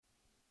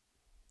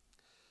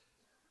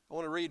I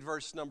want to read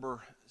verse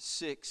number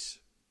 6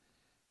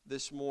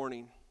 this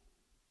morning.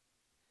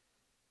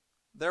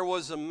 There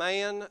was a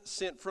man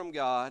sent from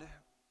God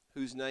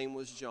whose name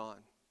was John.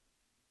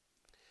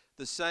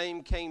 The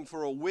same came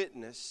for a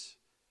witness,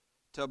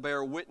 to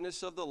bear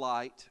witness of the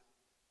light,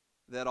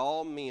 that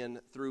all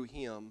men through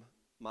him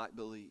might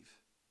believe.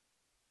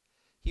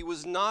 He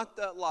was not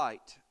that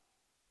light,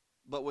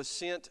 but was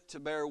sent to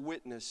bear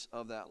witness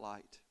of that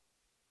light.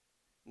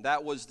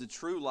 That was the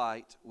true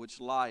light which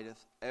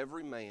lighteth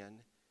every man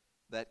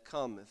that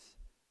cometh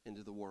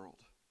into the world.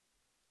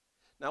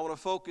 Now I want to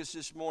focus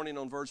this morning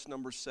on verse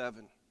number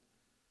 7.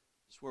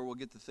 It's where we'll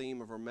get the theme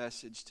of our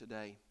message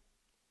today.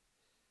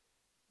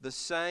 The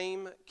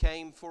same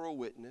came for a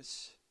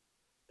witness,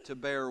 to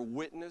bear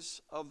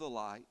witness of the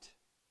light,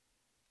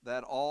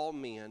 that all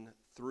men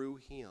through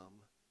him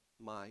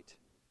might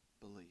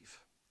believe.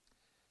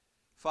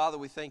 Father,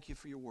 we thank you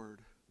for your word.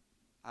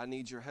 I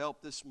need your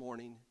help this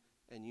morning,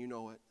 and you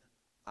know it.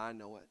 I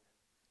know it.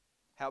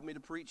 Help me to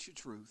preach your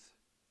truth.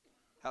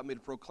 Help me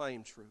to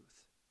proclaim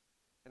truth.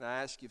 And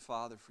I ask you,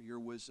 Father, for your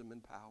wisdom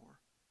and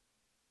power.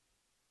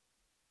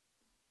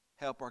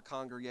 Help our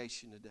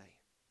congregation today.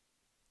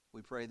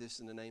 We pray this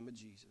in the name of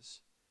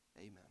Jesus.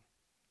 Amen.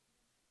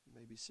 You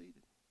may be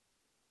seated.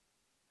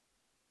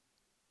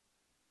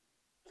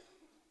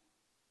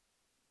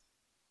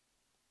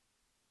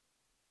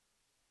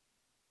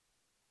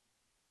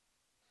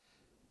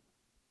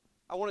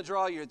 I want to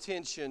draw your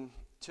attention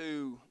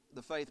to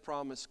the Faith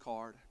Promise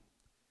card.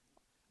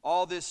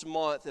 All this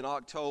month in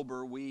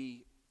October,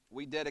 we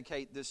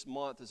dedicate this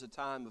month as a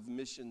time of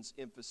missions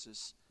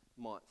emphasis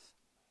month.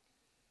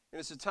 And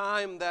it's a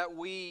time that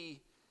we're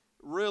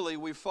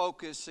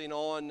focusing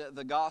on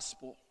the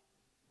gospel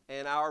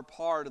and our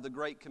part of the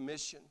Great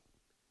Commission.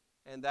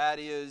 And that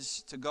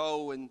is to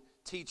go and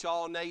teach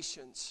all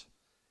nations,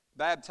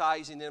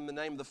 baptizing them in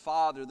the name of the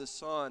Father, the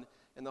Son,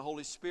 and the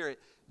Holy Spirit.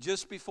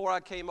 Just before I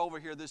came over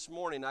here this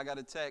morning, I got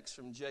a text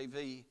from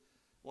JV,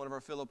 one of our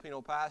Filipino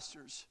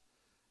pastors.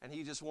 And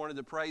he just wanted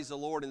to praise the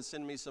Lord and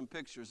send me some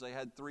pictures. They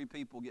had 3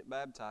 people get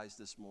baptized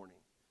this morning.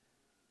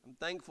 I'm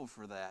thankful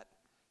for that.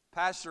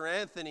 Pastor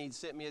Anthony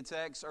sent me a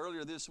text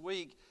earlier this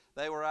week.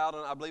 They were out,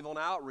 on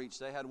outreach.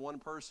 They had 1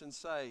 person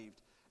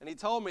saved. And he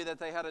told me that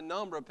they had a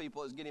number of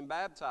people that was getting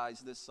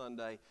baptized this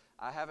Sunday.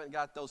 I haven't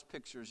got those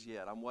pictures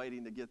yet. I'm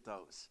waiting to get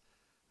those.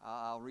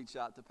 I'll reach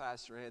out to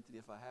Pastor Anthony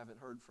if I haven't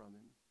heard from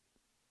him.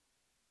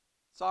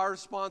 It's our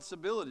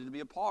responsibility to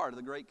be a part of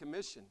the Great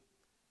Commission.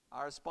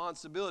 Our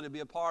responsibility to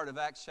be a part of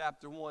Acts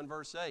chapter 1,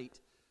 verse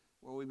 8,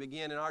 where we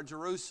begin in our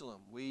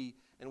Jerusalem. We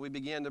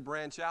begin to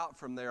branch out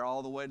from there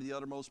all the way to the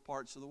uttermost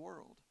parts of the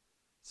world.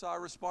 It's our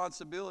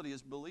responsibility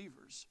as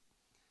believers.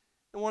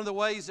 And one of the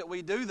ways that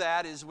we do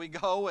that is we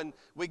go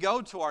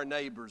to our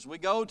neighbors. We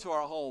go to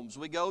our homes.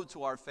 We go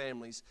to our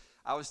families.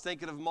 I was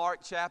thinking of Mark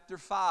chapter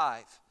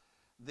 5,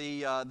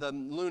 the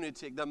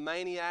lunatic, the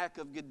maniac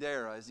of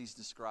Gadara, as he's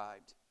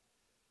described.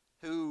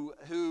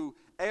 Who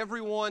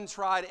everyone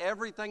tried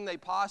everything they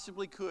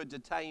possibly could to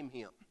tame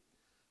him.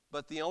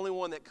 But the only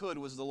one that could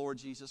was the Lord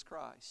Jesus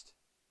Christ.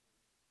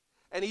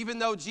 And even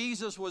though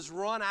Jesus was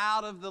run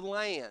out of the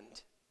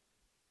land,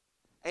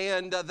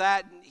 and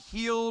that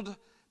healed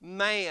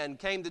man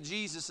came to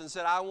Jesus and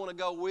said, I want to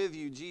go with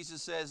you.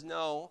 Jesus says,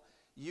 no,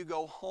 you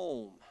go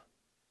home.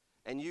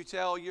 And you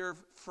tell your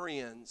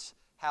friends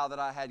how that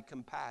I had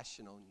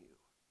compassion on you.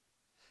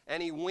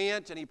 And he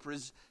went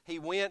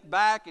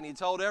back and he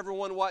told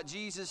everyone what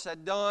Jesus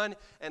had done.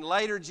 And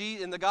later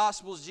in the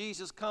Gospels,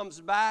 Jesus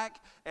comes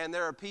back and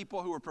there are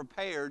people who are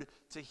prepared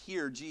to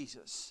hear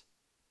Jesus.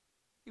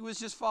 He was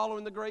just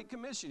following the Great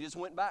Commission. He just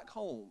went back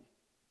home.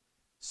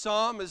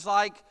 Some is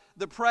like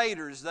the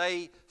Praetors.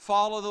 They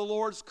follow the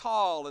Lord's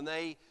call and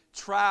they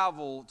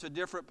travel to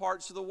different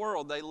parts of the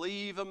world. They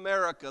leave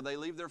America. They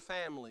leave their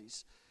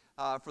families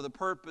for the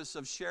purpose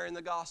of sharing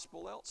the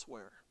gospel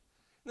elsewhere.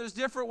 There's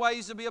different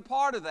ways to be a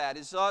part of that.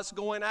 It's us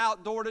going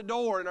out door to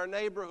door in our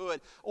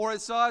neighborhood, or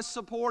it's us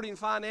supporting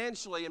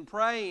financially and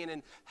praying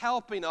and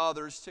helping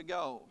others to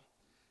go.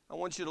 I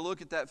want you to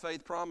look at that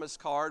Faith Promise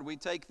card. We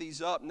take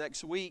these up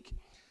next week.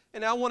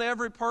 And I want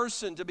every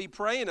person to be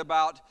praying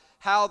about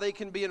how they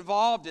can be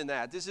involved in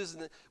that.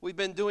 We've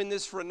been doing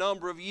this for a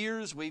number of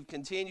years. We've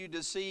continued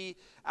to see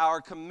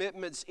our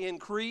commitments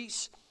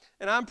increase.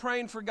 And I'm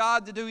praying for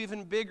God to do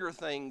even bigger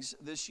things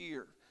this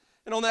year.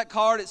 And on that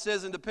card it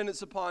says, in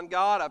dependence upon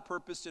God, I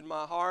purposed in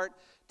my heart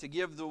to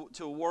give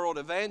to world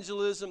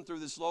evangelism through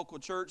this local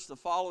church the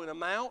following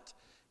amount.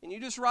 And you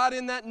just write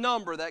in that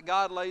number that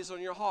God lays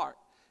on your heart.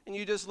 And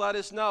you just let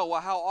us know, well,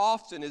 how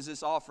often is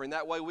this offering?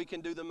 That way we can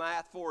do the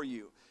math for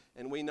you.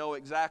 And we know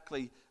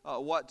exactly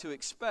what to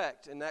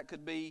expect. And that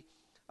could be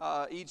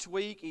each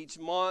week, each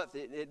month.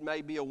 It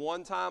may be a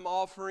one-time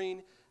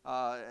offering.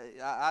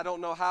 I don't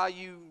know how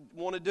you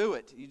want to do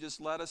it. You just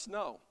let us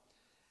know.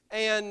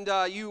 And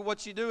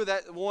what you do,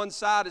 that one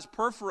side is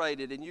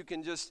perforated, and you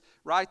can just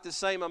write the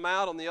same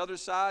amount on the other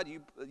side.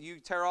 You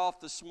tear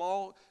off the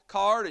small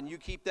card, and you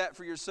keep that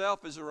for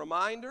yourself as a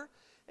reminder.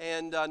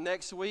 And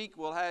next week,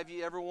 we'll have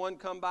everyone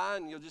come by,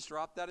 and you'll just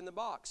drop that in the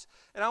box.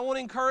 And I want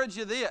to encourage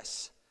you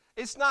this.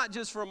 It's not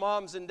just for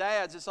moms and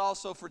dads. It's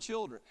also for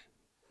children.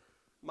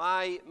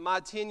 My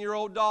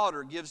 10-year-old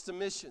daughter gives to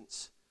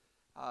missions.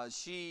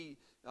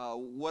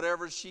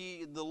 Whatever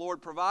the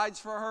Lord provides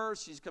for her,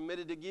 she's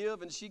committed to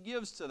give, and she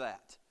gives to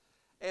that.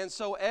 And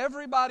so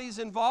everybody's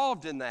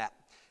involved in that.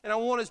 And I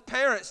want as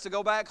parents to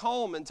go back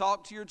home and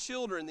talk to your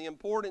children the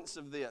importance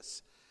of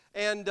this.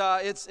 And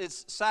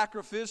it's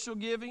sacrificial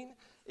giving.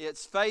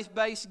 It's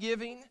faith-based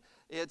giving.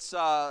 It's,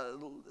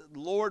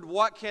 Lord,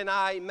 what can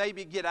I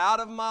maybe get out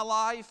of my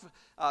life?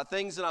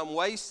 Things that I'm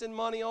wasting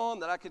money on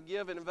that I could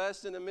give and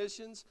invest in the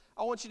missions.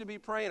 I want you to be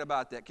praying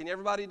about that. Can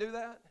everybody do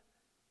that?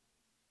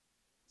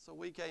 So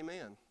we came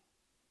in.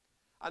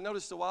 I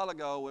noticed a while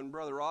ago when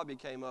Brother Robbie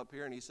came up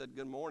here and he said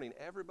good morning,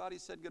 everybody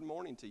said good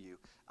morning to you.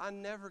 I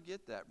never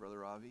get that, Brother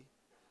Robbie.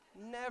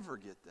 Never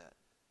get that.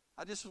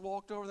 I just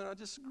walked over there and I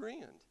just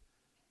grinned.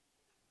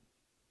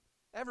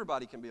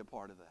 Everybody can be a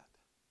part of that.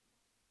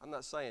 I'm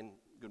not saying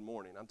good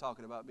morning. I'm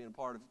talking about being a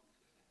part of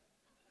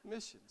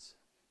missions.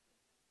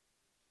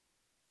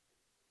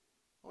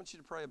 I want you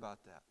to pray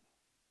about that.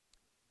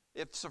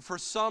 If so, for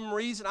some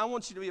reason, I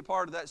want you to be a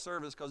part of that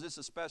service because it's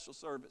a special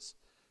service.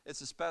 It's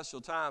a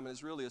special time, and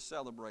it's really a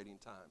celebrating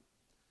time.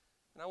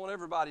 And I want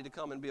everybody to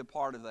come and be a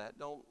part of that.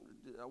 Don't,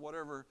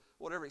 whatever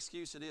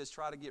excuse it is,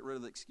 try to get rid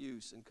of the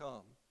excuse and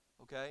come,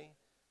 okay?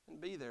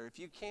 And be there. If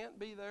you can't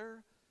be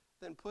there,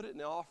 then put it in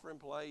the offering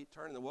plate,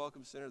 turn in the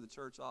welcome center of the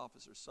church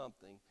office or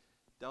something.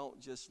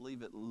 Don't just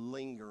leave it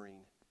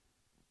lingering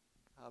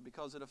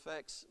because it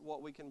affects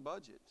what we can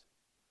budget.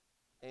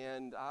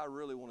 And I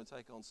really want to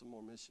take on some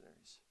more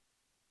missionaries.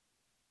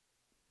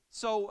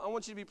 So I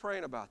want you to be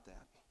praying about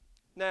that.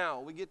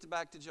 Now, we get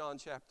back to John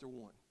chapter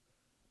 1.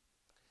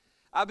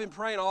 I've been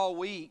praying all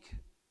week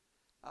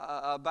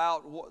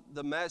about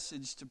the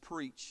message to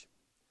preach.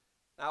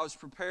 I was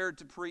prepared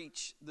to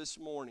preach this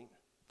morning.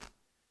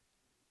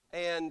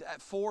 And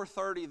at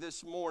 4:30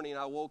 this morning,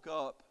 I woke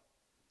up,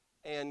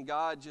 and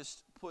God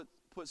just put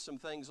some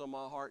things on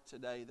my heart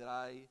today that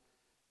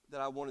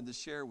I wanted to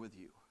share with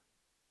you.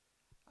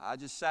 I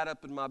just sat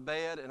up in my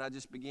bed, and I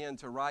just began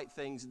to write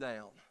things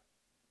down.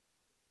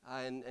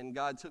 And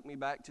God took me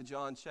back to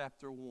John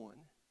chapter 1.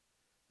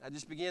 I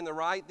just began to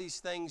write these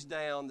things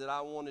down that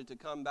I wanted to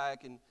come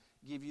back and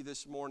give you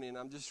this morning.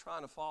 I'm just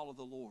trying to follow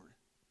the Lord.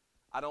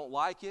 I don't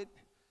like it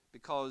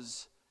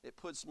because it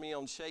puts me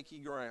on shaky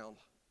ground.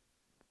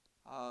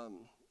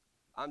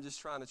 I'm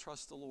just trying to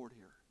trust the Lord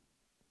here.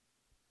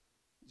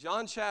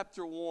 John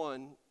chapter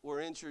 1,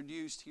 we're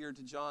introduced here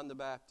to John the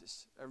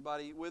Baptist.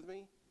 Everybody with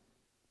me?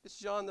 It's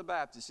John the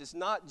Baptist. It's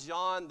not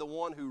John the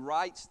one who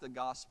writes the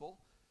gospel.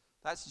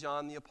 That's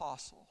John the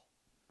Apostle.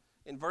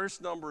 In verse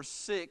number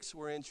 6,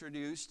 we're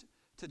introduced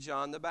to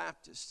John the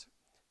Baptist.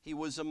 He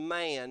was a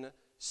man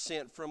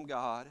sent from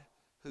God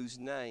whose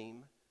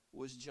name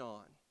was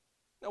John.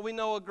 Now, we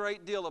know a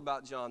great deal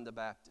about John the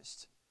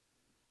Baptist.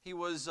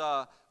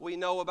 We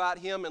know about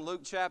him in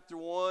Luke chapter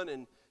 1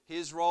 and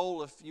his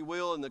role, if you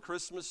will, in the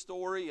Christmas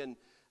story and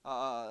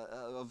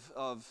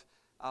of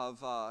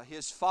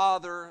his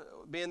father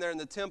being there in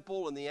the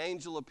temple and the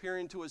angel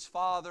appearing to his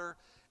father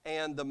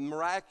and the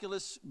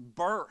miraculous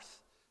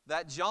birth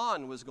that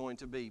John was going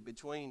to be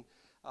between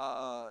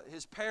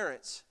his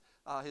parents.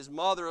 His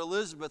mother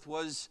Elizabeth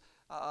was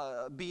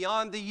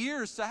beyond the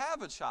years to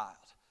have a child,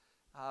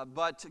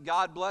 but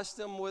God blessed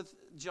him with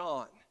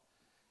John.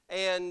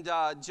 And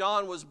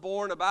John was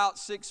born about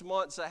 6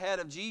 months ahead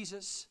of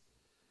Jesus.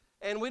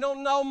 And we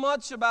don't know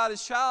much about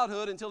his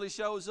childhood until he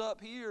shows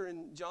up here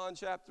in John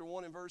chapter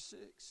 1 and verse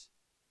 6.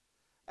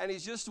 And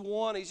he's just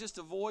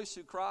a voice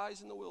who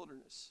cries in the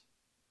wilderness.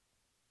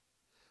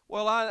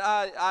 Well,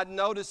 I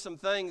noticed some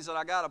things that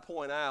I got to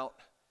point out.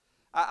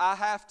 I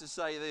have to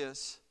say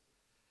this.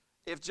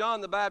 If John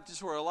the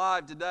Baptist were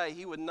alive today,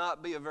 he would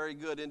not be a very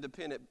good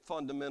independent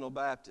fundamental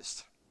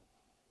Baptist.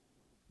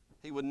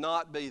 He would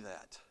not be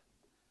that.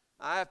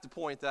 I have to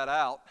point that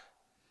out.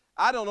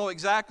 I don't know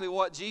exactly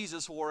what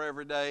Jesus wore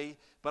every day,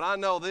 but I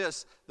know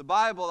this. The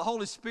Bible, the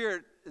Holy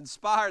Spirit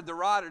inspired the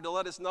writer to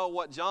let us know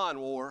what John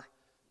wore,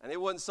 and it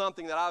wasn't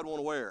something that I would want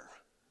to wear.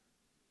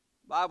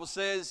 The Bible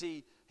says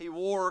he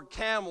wore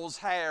camel's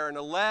hair and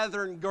a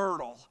leathern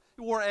girdle.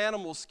 He wore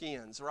animal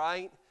skins,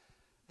 right?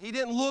 He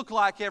didn't look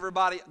like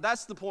everybody.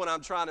 That's the point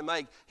I'm trying to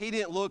make. He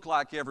didn't look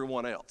like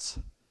everyone else.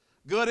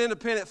 Good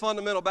independent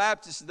fundamental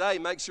Baptist today,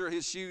 make sure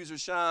his shoes are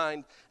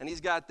shined and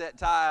he's got that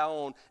tie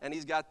on and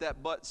he's got that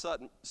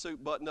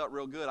suit buttoned up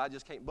real good. I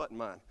just can't button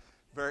mine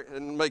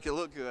and make it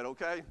look good,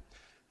 okay?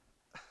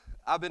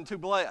 I've been too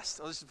blessed.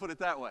 Let's just put it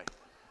that way.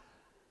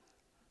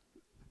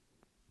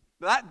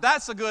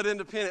 That's a good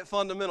independent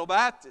fundamental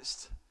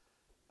Baptist.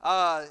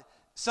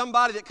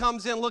 Somebody that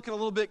comes in looking a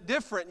little bit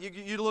different,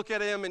 you look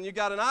at him and you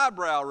got an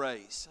eyebrow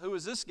raise. Who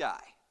is this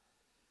guy?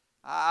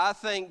 I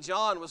think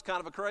John was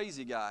kind of a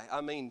crazy guy. I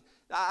mean,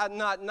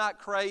 not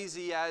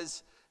crazy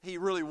as he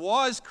really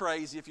was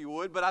crazy, if you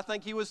would, but I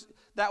think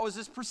that was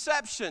his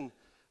perception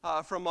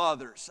from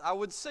others. I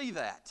would see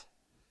that.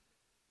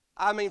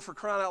 I mean, for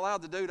crying out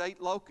loud, the dude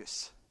ate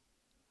locusts.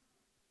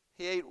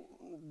 He ate,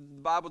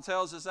 the Bible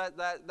tells us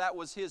that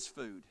was his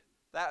food.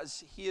 That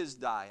was his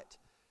diet.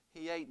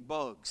 He ate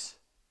bugs.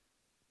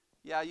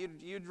 Yeah,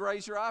 you'd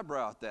raise your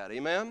eyebrow at that,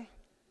 amen?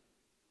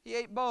 He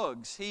ate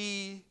bugs.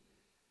 He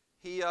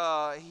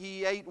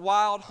ate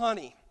wild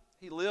honey.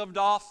 He lived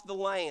off the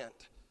land,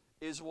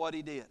 is what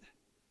he did.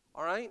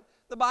 All right?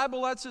 The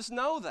Bible lets us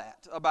know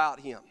that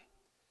about him.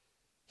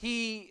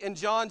 In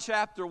John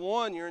chapter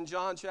 1, you're in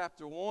John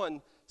chapter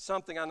 1,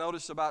 something I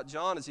noticed about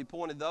John is he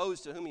pointed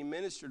those to whom he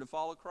ministered to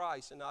follow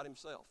Christ and not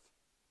himself.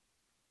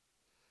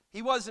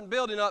 He wasn't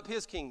building up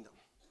his kingdom.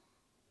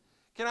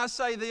 Can I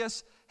say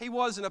this? He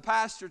wasn't a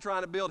pastor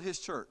trying to build his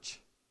church.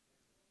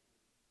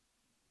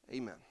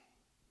 Amen.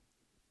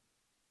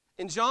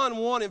 In John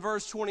 1 and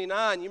verse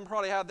 29, you can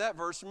probably have that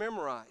verse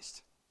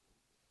memorized.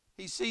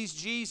 He sees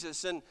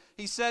Jesus and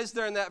he says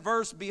there in that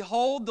verse,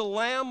 "Behold the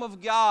Lamb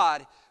of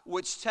God,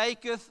 which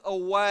taketh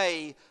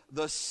away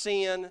the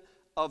sin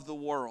of the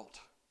world."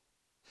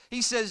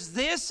 He says,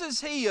 "This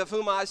is he of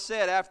whom I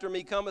said, after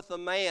me cometh a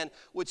man,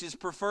 which is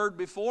preferred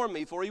before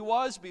me, for he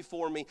was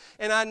before me.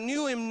 And I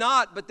knew him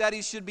not, but that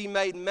he should be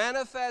made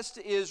manifest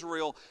to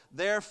Israel.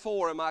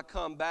 Therefore am I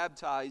come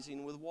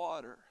baptizing with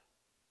water."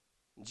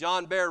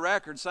 John bare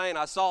record, saying,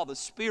 "I saw the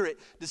Spirit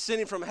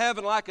descending from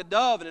heaven like a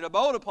dove, and it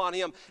abode upon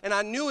him. And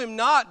I knew him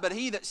not, but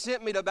he that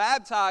sent me to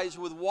baptize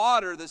with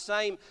water, the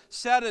same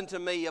said unto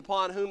me,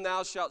 Upon whom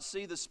thou shalt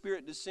see the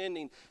Spirit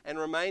descending and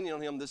remaining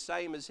on him, the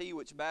same is he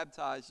which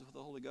baptizes with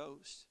the Holy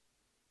Ghost.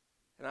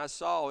 And I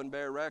saw and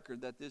bare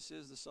record that this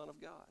is the Son of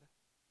God."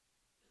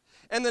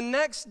 And the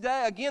next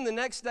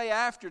day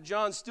after,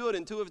 John stood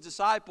and two of his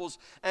disciples,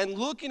 and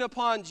looking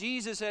upon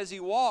Jesus as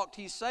he walked,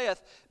 he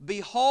saith,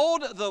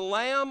 "Behold the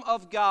Lamb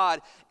of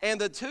God."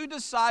 And the two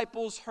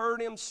disciples heard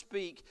him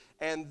speak,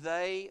 and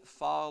they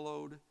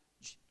followed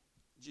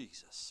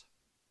Jesus.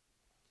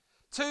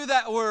 Two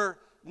that were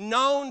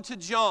known to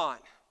John.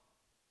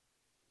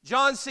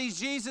 John sees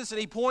Jesus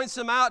and he points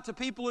him out to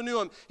people who knew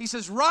him. He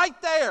says,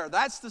 right there,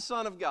 that's the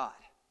Son of God.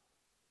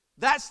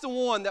 That's the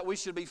one that we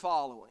should be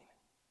following.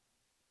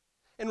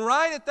 And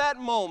right at that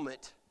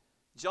moment,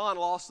 John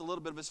lost a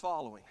little bit of his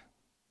following.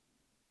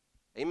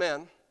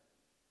 Amen.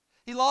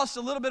 He lost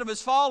a little bit of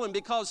his following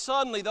because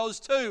suddenly those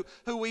two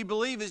who we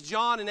believe is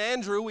John and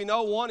Andrew, we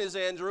know one is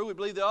Andrew, we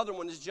believe the other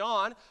one is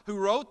John, who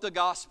wrote the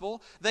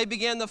gospel, they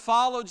began to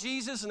follow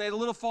Jesus and they're a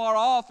little far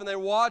off and they're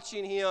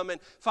watching him,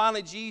 and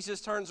finally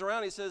Jesus turns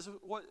around and he says,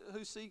 what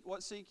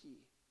seek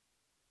ye?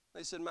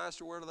 They said,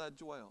 "Master, where do thou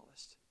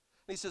dwellest?"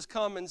 He says,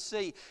 "Come and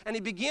see." And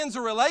he begins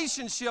a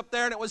relationship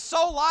there, and it was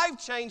so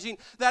life-changing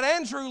that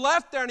Andrew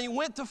left there and he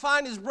went to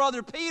find his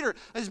brother Peter,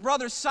 his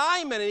brother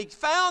Simon, and he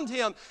found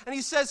him. And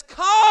he says,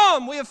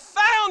 "Come, we have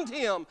found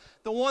him,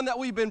 the one that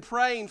we've been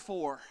praying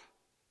for."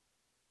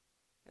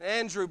 And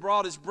Andrew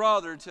brought his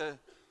brother to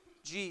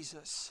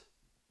Jesus.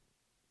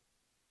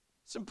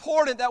 It's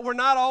important that we're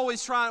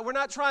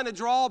not trying to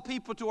draw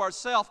people to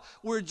ourselves.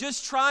 We're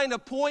just trying to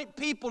point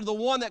people to the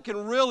one that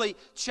can really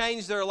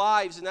change their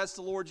lives, and that's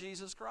the Lord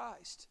Jesus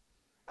Christ.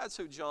 That's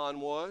who John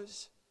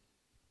was.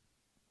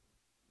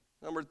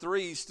 Number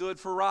 3, he stood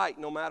for right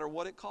no matter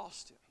what it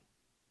cost him.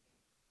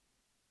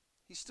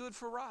 He stood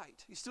for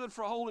right. He stood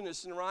for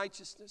holiness and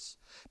righteousness.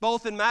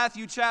 Both in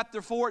Matthew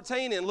chapter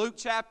 14 and Luke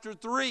chapter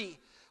 3,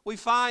 we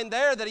find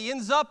there that he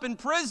ends up in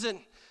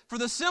prison for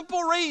the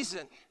simple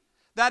reason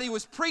that he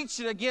was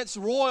preaching against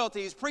royalty.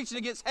 He was preaching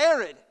against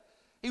Herod.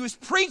 He was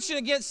preaching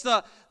against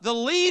the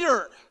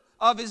leader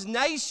of his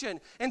nation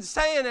and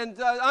saying,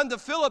 unto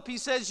Philip, he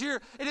says,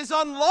 "It is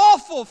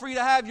unlawful for you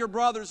to have your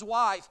brother's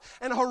wife."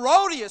 And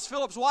Herodias,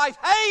 Philip's wife,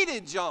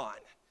 hated John.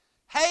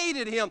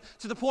 Hated him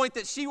to the point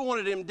that she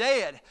wanted him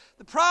dead.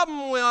 The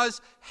problem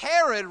was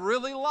Herod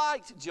really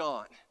liked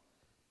John.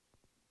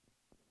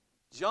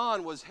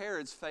 John was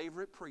Herod's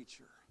favorite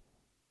preacher.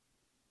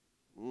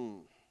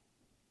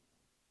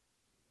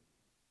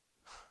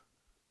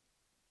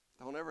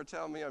 Don't ever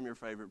tell me I'm your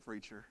favorite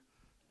preacher.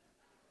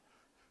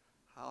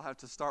 I'll have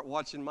to start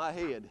watching my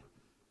head.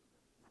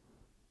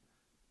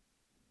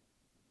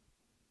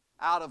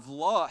 Out of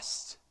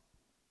lust,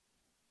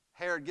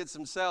 Herod gets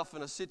himself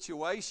in a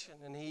situation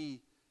and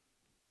he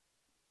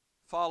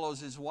follows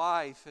his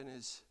wife and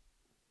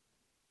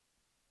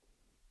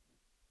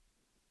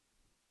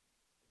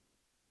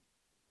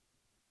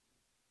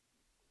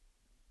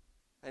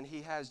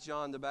he has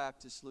John the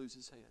Baptist lose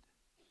his head.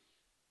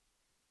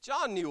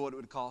 John knew what it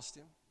would cost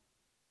him.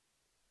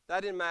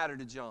 That didn't matter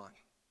to John.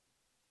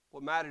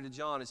 What mattered to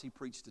John is he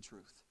preached the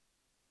truth.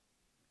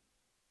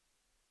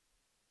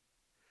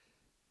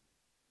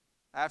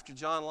 After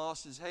John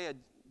lost his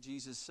head,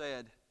 Jesus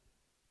said,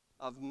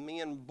 "Of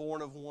men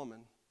born of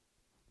woman,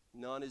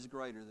 none is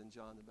greater than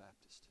John the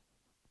Baptist."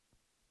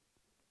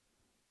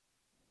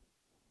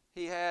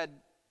 He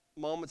had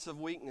moments of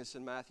weakness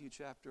in Matthew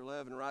chapter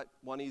 11, right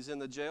when he's in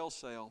the jail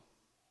cell.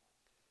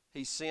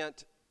 He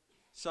sent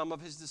some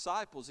of his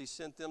disciples, he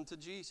sent them to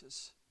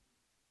Jesus.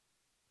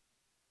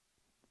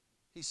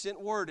 He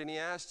sent word and he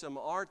asked them,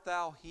 "Art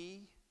thou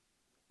he,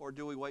 or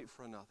do we wait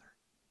for another?"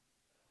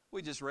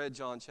 We just read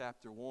John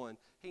chapter 1.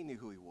 He knew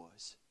who he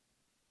was.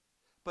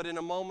 But in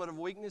a moment of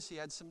weakness, he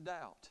had some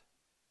doubt.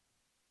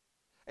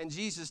 And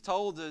Jesus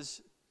told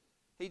us,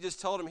 he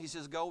just told him, he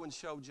says, go and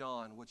show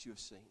John what you have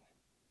seen.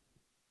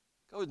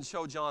 Go and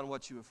show John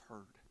what you have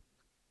heard.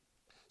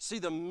 See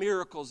the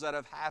miracles that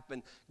have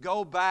happened.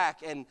 Go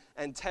back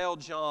and tell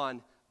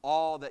John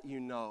all that you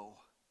know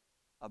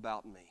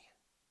about me.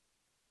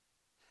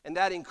 And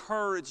that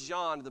encouraged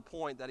John to the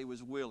point that he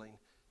was willing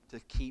to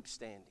keep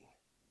standing.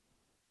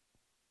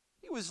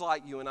 He was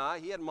like you and I.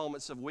 He had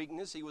moments of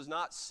weakness. He was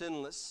not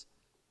sinless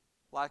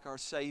like our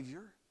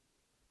Savior.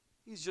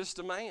 He's just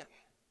a man.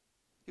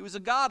 He was a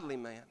godly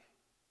man.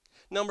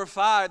 Number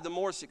 5, the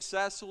more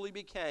successful he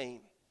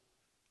became,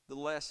 the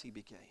less he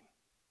became.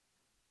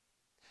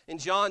 In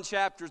John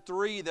chapter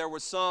 3, there were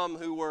some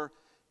who were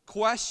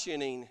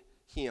questioning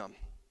him.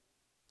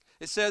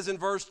 It says in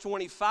verse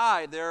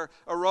 25, there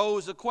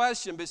arose a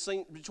question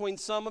between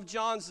some of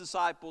John's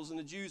disciples and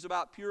the Jews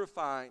about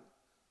purifying.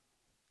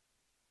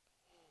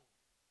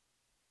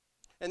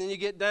 And then you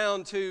get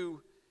down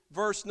to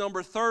verse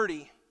number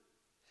 30,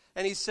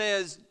 and he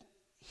says,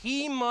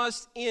 he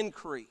must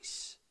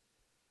increase,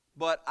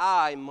 but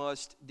I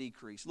must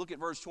decrease. Look at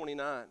verse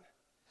 29.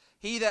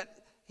 He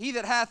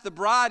that hath the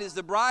bride is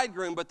the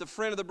bridegroom, but the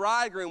friend of the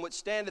bridegroom which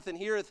standeth and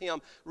heareth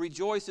him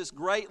rejoiceth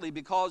greatly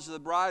because of the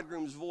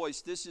bridegroom's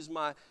voice.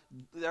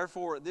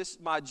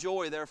 My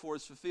joy therefore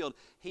is fulfilled.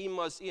 He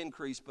must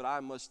increase, but I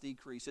must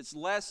decrease. It's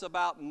less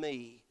about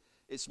me.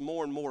 It's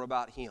more and more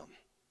about him.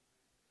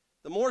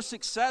 The more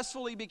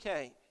successful he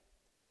became,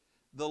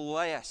 the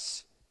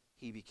less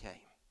he became.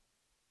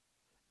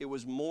 It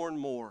was more and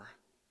more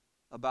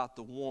about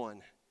the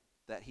one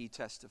that he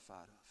testified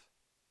of.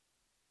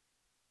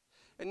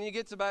 And then you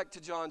get back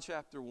to John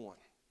chapter 1.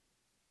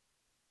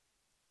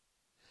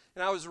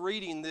 And I was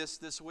reading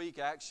this week,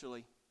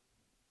 actually.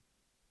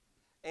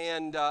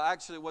 And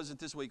actually, it wasn't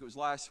this week, it was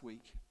last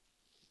week.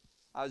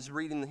 I was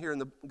reading here in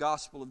the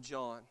Gospel of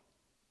John.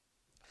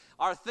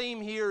 Our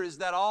theme here is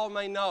that all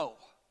may know.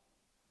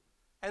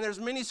 And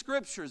there's many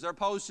scriptures that are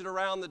posted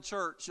around the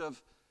church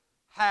of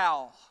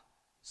how,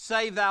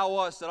 save thou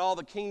us, that all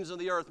the kings of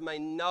the earth may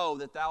know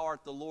that thou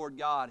art the Lord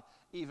God,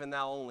 even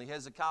thou only.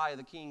 Hezekiah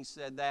the king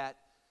said that.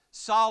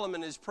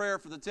 Solomon, his prayer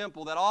for the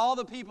temple, that all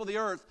the people of the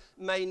earth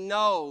may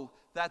know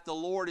that the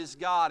Lord is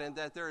God and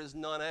that there is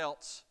none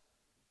else.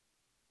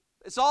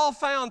 It's all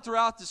found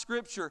throughout the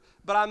scripture,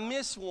 but I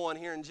missed one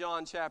here in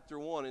John chapter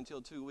 1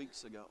 until 2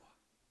 weeks ago.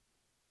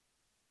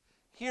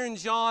 Here in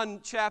John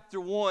chapter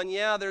 1,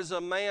 there's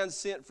a man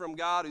sent from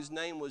God whose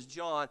name was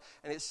John.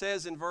 And it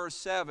says in verse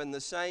 7,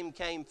 the same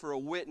came for a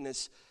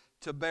witness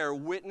to bear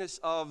witness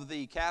of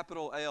the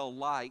capital L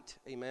light.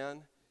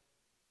 Amen.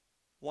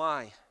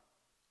 Why?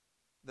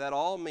 That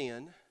all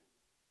men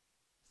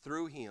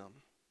through him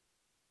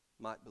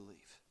might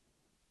believe.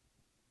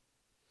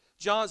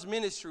 John's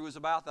ministry was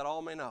about that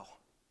all may know.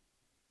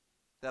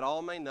 That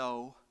all may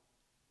know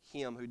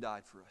him who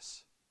died for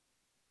us.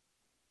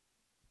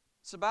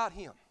 It's about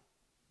him.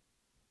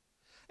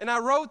 And I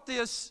wrote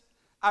this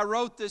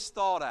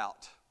thought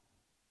out.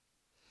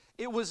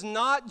 It was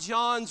not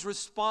John's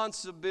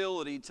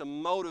responsibility to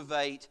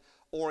motivate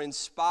or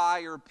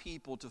inspire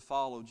people to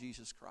follow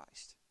Jesus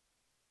Christ.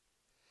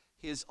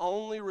 His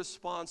only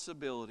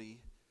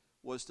responsibility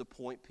was to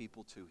point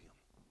people to him.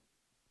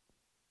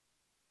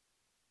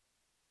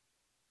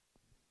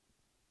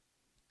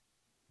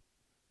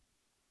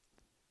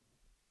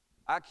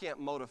 I can't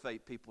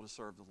motivate people to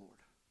serve the Lord.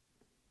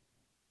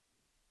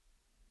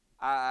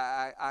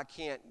 I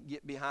can't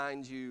get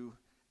behind you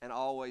and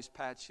always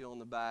pat you on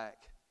the back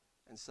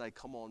and say,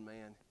 come on,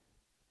 man,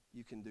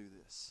 you can do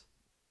this.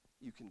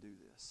 You can do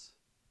this.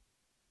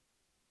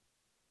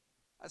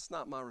 That's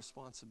not my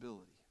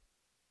responsibility.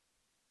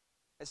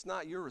 It's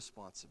not your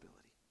responsibility.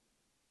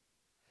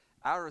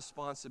 Our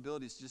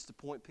responsibility is just to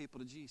point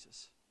people to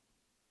Jesus.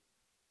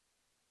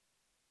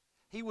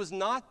 He was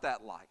not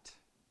that light.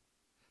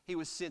 He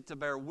was sent to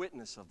bear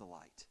witness of the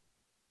light.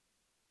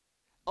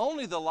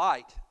 Only the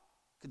light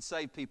could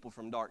save people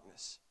from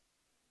darkness.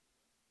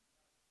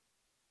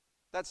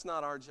 That's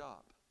not our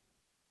job.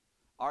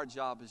 Our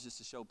job is just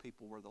to show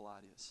people where the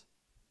light is.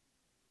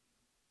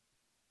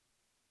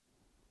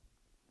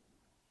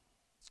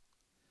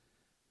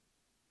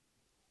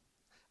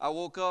 I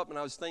woke up and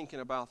I was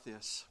thinking about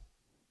this.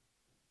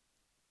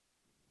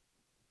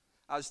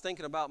 I was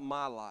thinking about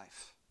my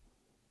life.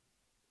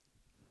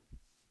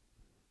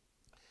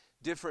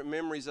 Different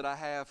memories that I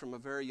have from a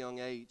very young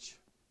age.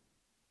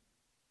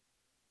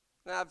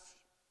 And I've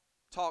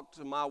talked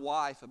to my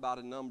wife about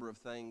a number of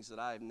things that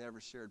I have never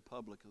shared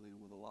publicly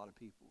with a lot of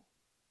people.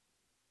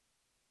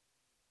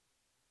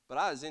 But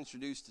I was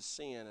introduced to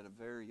sin at a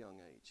very young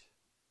age.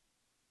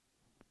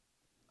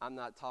 I'm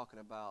not talking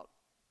about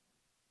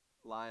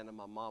lying to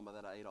my mama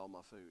that I ate all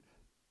my food.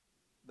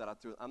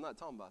 I'm not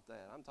talking about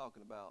that. I'm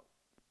talking about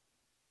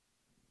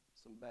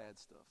some bad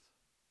stuff.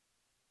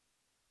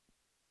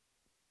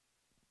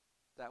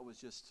 That was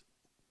just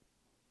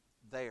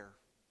there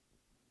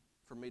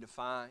for me to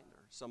find,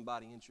 or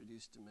somebody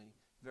introduced to me,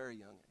 very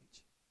young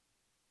age.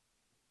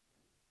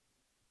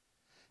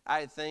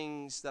 I had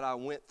things that I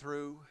went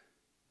through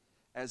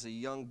as a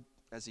young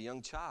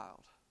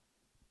child.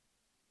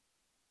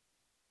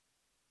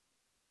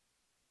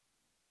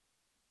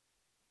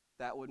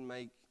 That would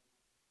make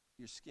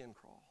your skin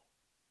crawl.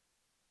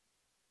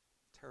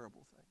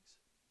 Terrible things.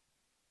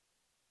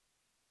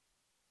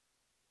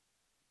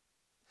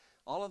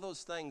 All of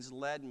those things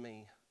led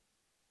me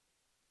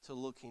to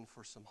looking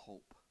for some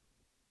hope,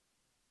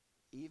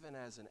 even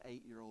as an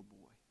 8-year-old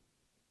boy.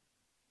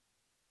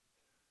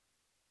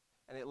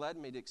 And it led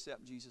me to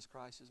accept Jesus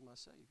Christ as my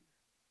Savior.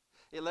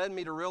 It led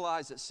me to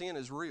realize that sin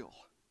is real.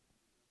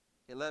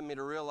 It led me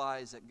to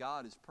realize that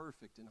God is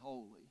perfect and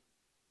holy.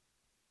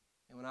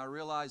 And when I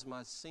realized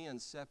my sin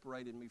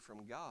separated me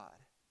from God,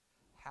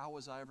 how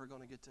was I ever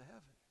going to get to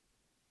heaven?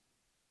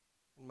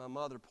 And my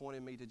mother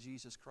pointed me to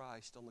Jesus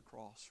Christ on the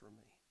cross for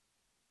me.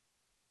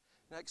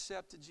 And I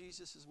accepted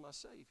Jesus as my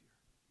Savior.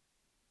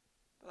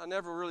 But I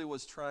never really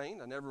was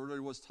trained. I never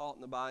really was taught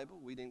in the Bible.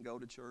 We didn't go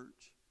to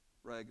church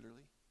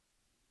regularly.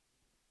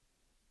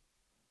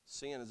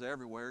 Sin is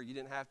everywhere. You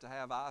didn't have to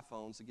have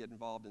iPhones to get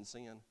involved in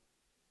sin.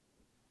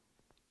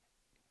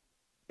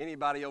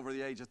 Anybody over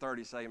the age of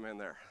 30 say amen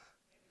there?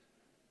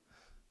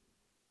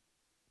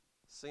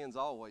 Sin's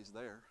always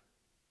there.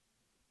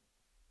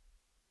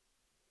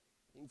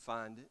 You can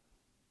find it.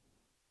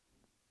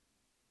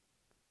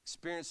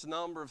 Experienced a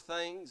number of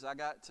things.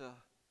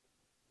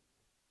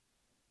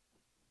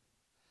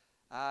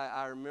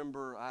 I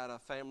remember I had a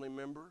family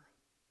member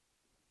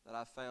that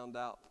I found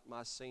out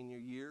my senior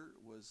year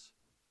was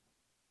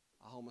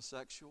a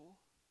homosexual.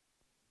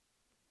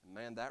 And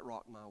man, that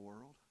rocked my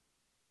world.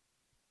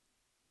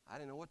 I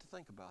didn't know what to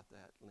think about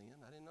that,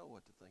 Lynn. I didn't know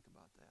what to think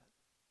about that.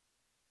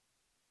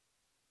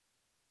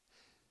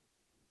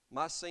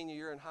 My senior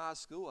year in high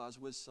school, I was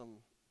with some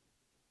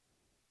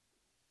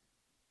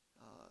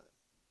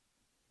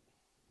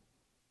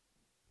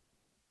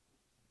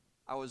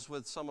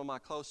of my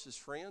closest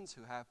friends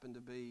who happened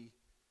to be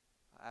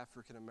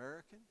African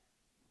American,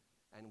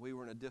 and we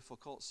were in a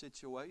difficult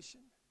situation,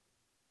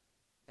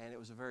 and it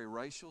was a very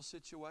racial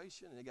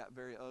situation, and it got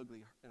very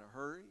ugly in a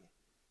hurry,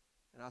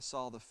 and I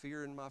saw the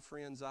fear in my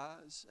friends'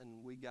 eyes,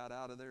 and we got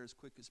out of there as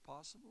quick as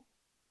possible.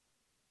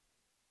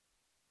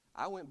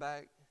 I went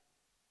back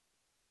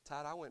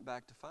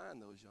to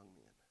find those young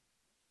men.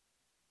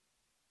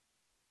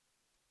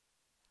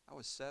 I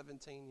was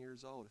 17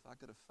 years old. If I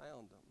could have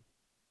found them,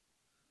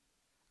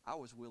 I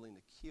was willing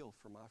to kill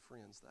for my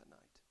friends that night.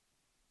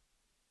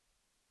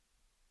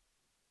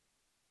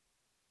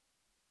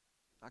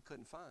 I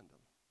couldn't find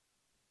them.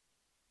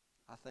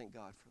 I thank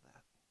God for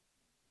that.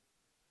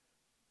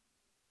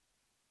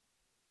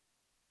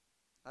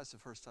 That's the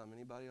first time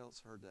anybody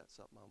else heard that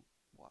except my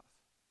wife.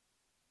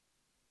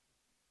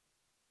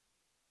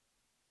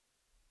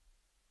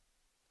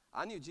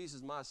 I knew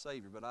Jesus was my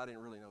Savior, but I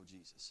didn't really know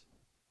Jesus.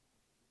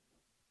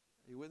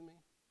 Are you with me?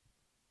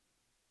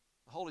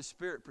 The Holy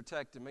Spirit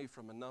protected me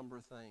from a number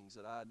of things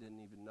that I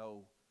didn't even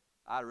know.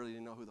 I really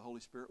didn't know who the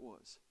Holy Spirit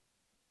was.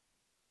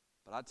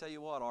 But I tell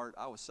you what, Art,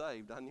 I was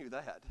saved. I knew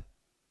that.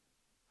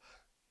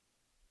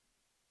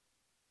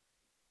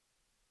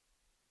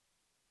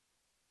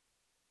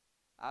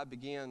 I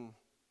began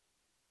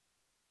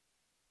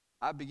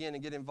to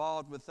get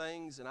involved with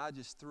things, and I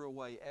just threw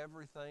away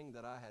everything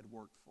that I had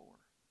worked for.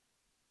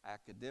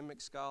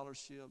 Academic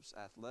scholarships,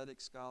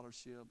 athletic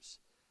scholarships.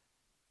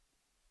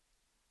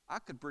 I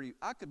could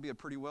be a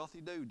pretty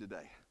wealthy dude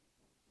today.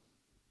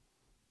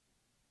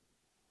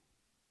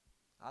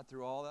 I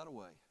threw all that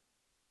away.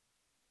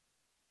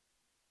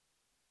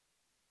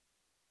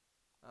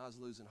 I was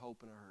losing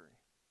hope in a hurry.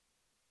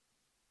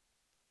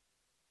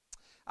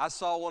 I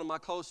saw one of my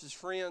closest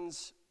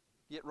friends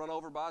get run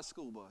over by a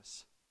school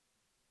bus.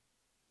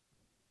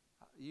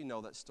 You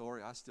know that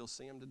story. I still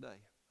see him today.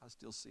 I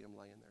still see him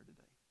laying there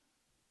today.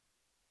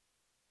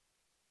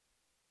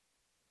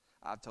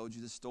 I've told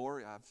you this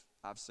story.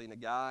 I've seen a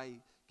guy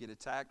get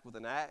attacked with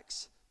an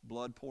axe,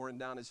 blood pouring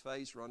down his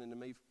face, running to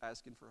me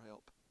asking for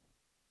help.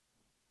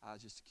 I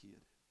was just a kid.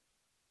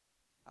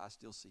 I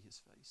still see his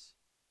face.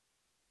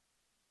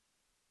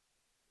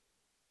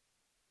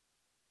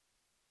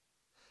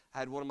 I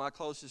had one of my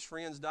closest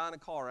friends die in a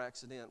car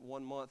accident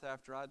 1 month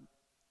after I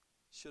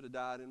should have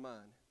died in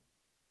mine.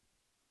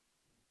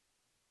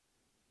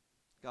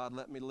 God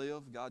let me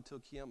live. God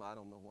took him. I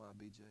don't know why,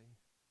 BJ.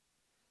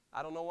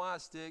 I don't know why,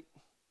 Stick.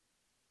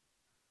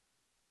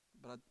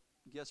 But I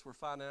guess we're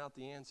finding out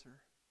the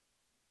answer.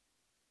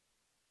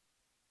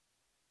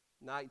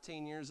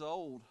 19 years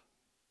old.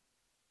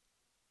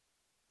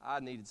 I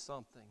needed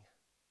something.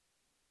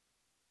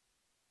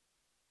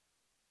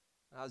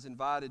 I was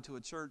invited to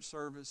a church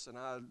service, and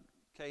I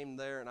came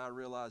there, and I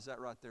realized that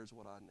right there is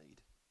what I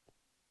need.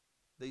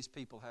 These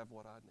people have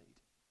what I need.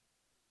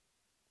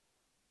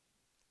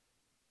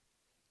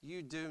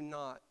 You do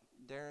not,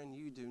 Darren,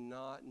 you do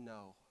not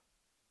know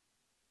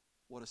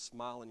what a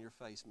smile on your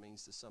face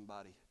means to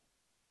somebody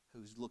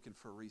who's looking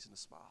for a reason to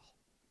smile.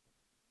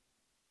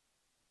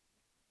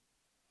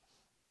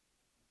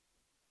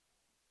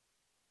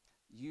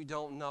 You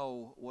don't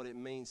know what it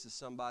means to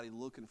somebody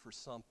looking for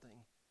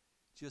something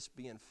just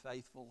being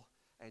faithful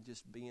and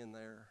just being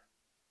there.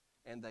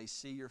 And they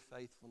see your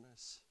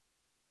faithfulness.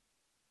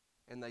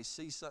 And they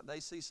see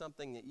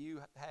something that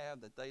you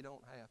have that they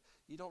don't have.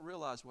 You don't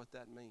realize what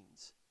that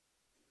means.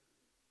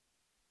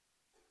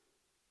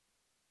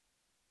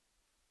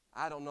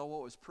 I don't know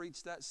what was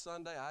preached that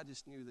Sunday. I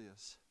just knew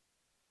this.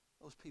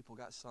 Those people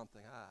got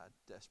something I'm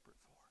desperate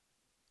for.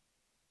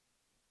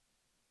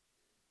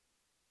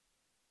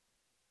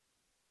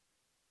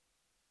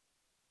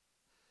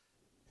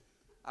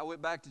 I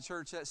went back to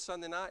church that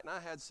Sunday night, and I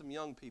had some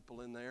young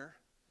people in there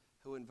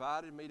who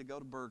invited me to go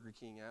to Burger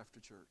King after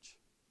church.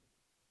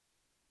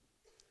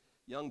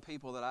 Young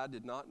people that I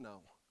did not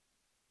know.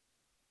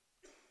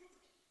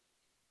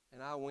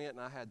 And I went, and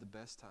I had the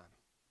best time.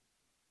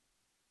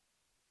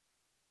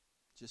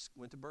 Just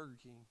went to Burger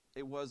King.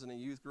 It wasn't a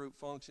youth group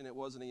function. It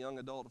wasn't a young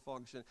adult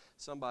function.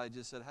 Somebody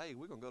just said, hey,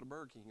 we're going to go to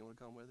Burger King. You want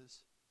to come with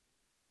us?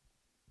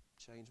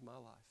 Changed my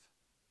life.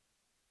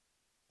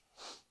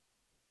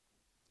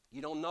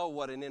 You don't know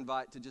what an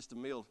invite to just a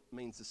meal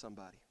means to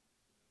somebody.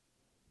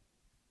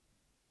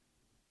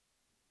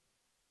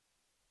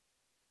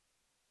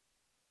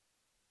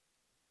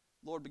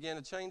 Lord began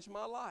to change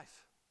my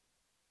life.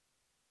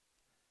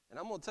 And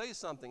I'm going to tell you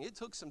something. It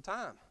took some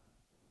time.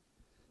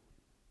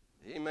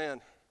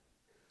 Amen.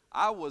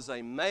 I was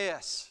a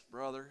mess,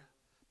 brother.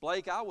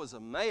 Blake, I was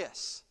a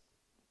mess.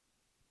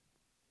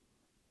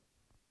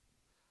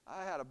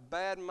 I had a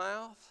bad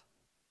mouth,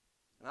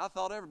 and I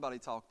thought everybody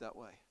talked that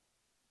way.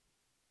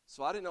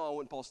 So I didn't know I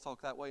wasn't supposed to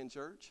talk that way in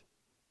church.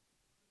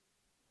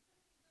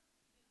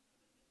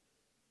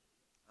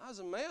 I was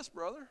a mess,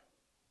 brother.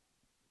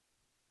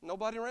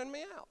 Nobody ran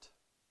me out.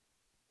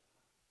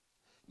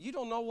 You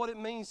don't know what it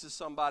means to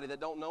somebody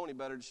that don't know any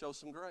better to show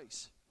some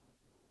grace.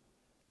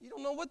 You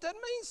don't know what that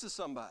means to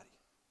somebody.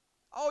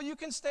 Oh, you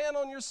can stand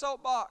on your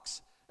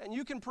soapbox and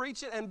you can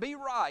preach it and be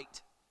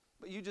right,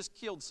 but you just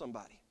killed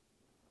somebody.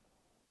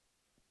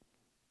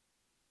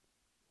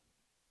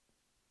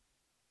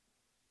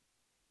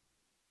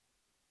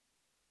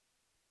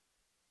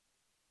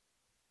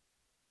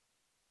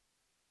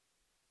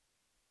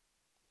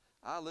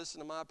 I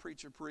listened to my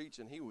preacher preach,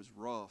 and he was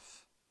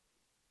rough.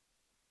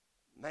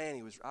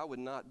 Man, I would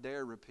not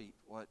dare repeat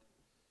what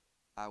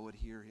I would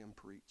hear him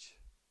preach.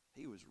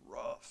 He was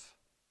rough.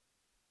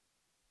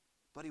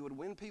 But he would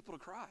win people to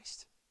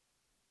Christ.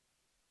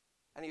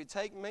 And he would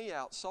take me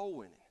out soul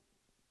winning.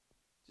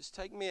 Just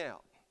take me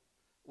out.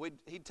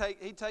 He'd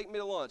take me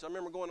to lunch. I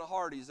remember going to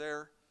Hardee's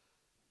there,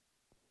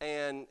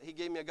 and he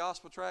gave me a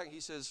gospel tract. He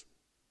says,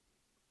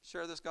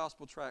 share this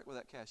gospel tract with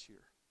that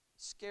cashier.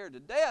 Scared to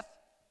death,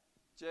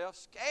 Jeff,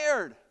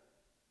 scared.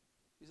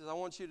 He says, I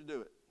want you to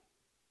do it.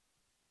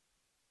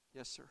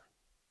 Yes, sir.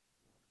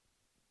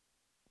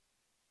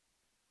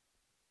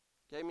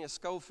 Gave me a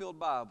Schofield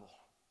Bible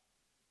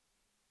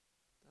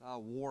that I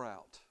wore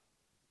out.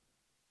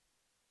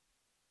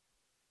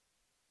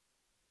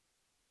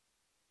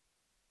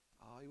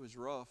 Oh, he was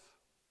rough,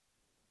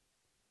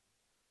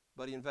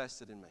 but he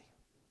invested in me.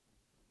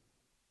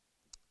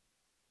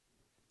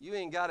 You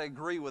ain't got to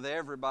agree with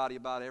everybody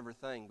about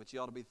everything, but you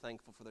ought to be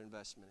thankful for their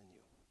investment in you.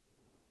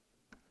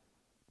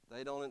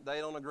 They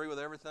don't agree with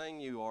everything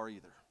you are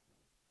either.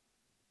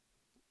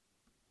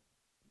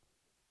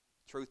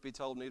 Truth be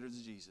told, neither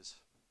does Jesus.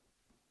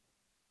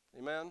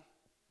 Amen?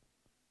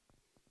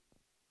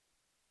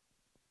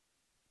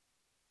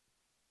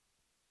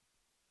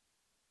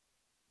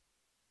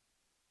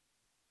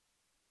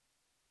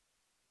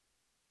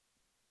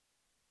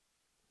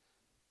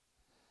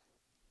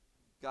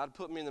 God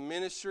put me in the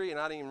ministry, and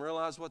I didn't even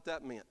realize what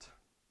that meant.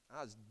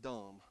 I was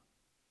dumb.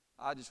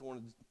 I just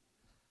wanted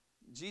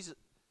Jesus.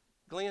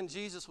 Glenn,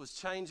 Jesus was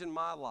changing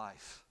my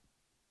life,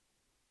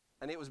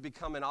 and it was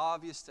becoming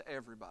obvious to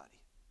everybody.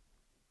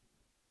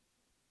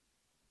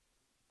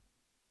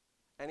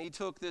 And he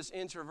took this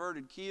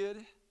introverted kid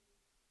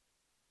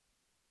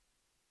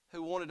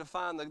who wanted to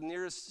find the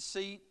nearest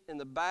seat in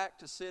the back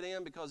to sit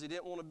in because he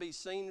didn't want to be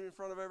seen in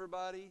front of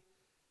everybody,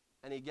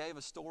 and he gave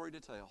a story to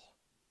tell.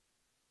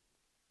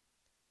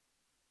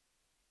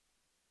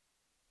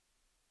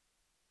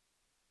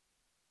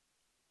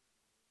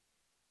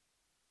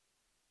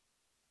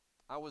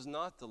 I was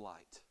not the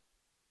light.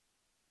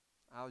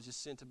 I was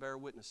just sent to bear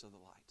witness of the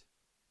light.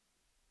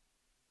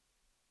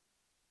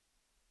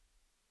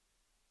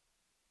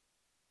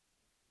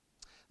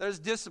 There's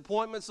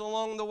disappointments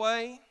along the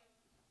way.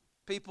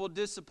 People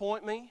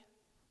disappoint me.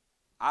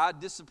 I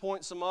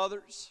disappoint some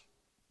others.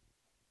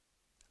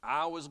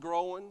 I was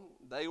growing.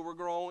 They were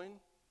growing.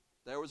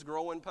 There was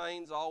growing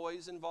pains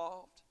always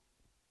involved.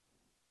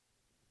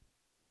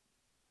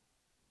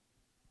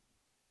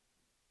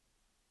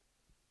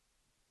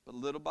 But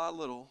little by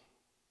little,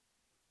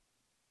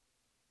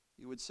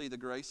 you would see the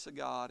grace of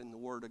God and the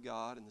Word of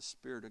God and the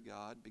Spirit of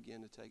God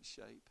begin to take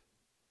shape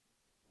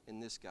in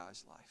this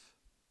guy's life.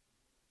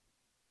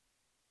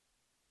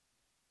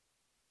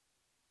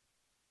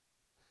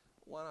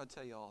 Why do I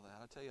tell you all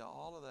that? I tell you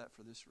all of that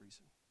for this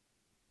reason.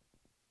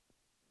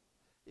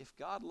 If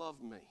God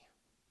loved me,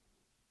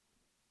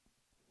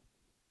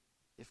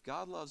 if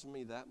God loves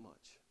me that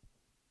much,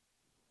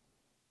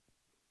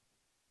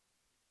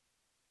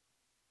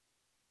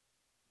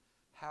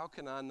 how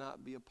can I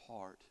not be a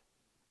part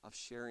of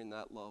sharing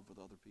that love with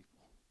other people?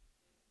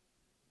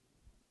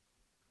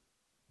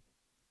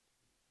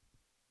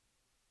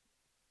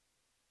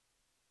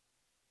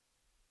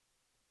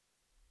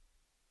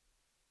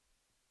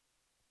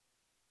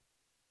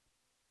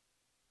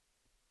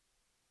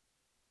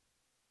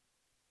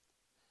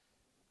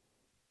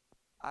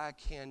 I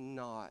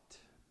cannot,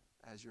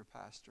 as your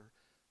pastor,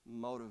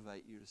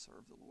 motivate you to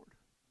serve the Lord.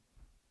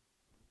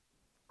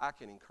 I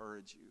can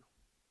encourage you,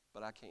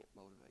 but I can't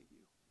motivate you.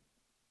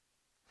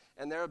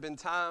 And there have been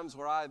times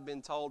where I've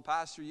been told,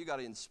 Pastor, you got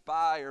to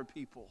inspire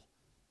people.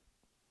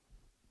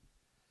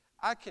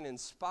 I can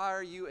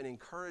inspire you and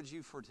encourage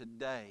you for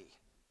today.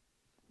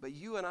 But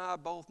you and I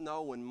both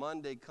know when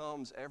Monday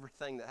comes,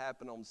 everything that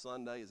happened on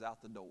Sunday is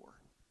out the door.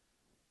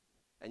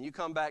 And you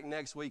come back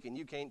next week and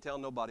you can't tell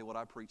nobody what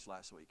I preached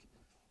last week.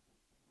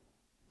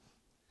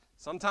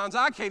 Sometimes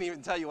I can't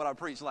even tell you what I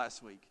preached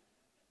last week.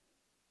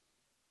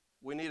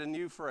 We need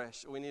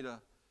a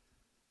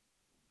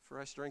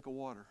fresh drink of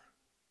water.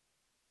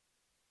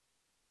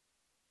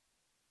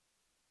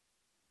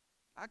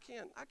 I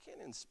can't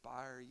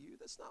inspire you.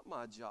 That's not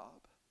my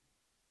job.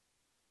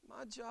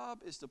 My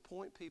job is to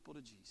point people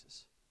to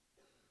Jesus.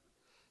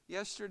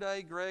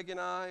 Yesterday, Greg and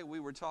I, we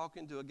were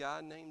talking to a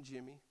guy named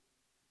Jimmy.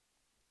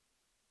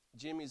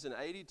 Jimmy's an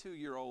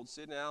 82-year-old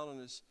sitting out on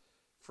his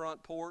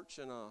front porch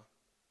in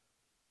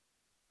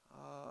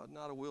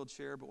not a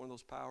wheelchair, but one of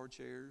those power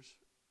chairs.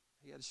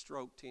 He had a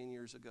stroke 10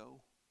 years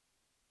ago.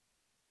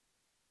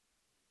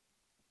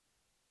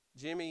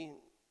 Jimmy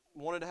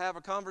wanted to have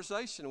a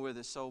conversation with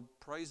us, so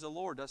praise the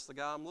Lord, that's the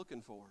guy I'm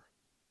looking for.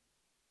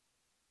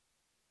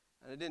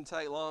 And it didn't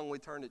take long, we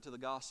turned it to the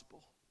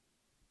gospel.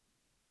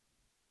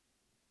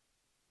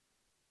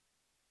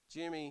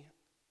 Jimmy's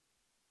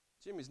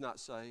not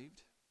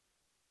saved.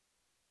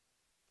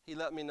 He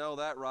let me know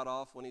that right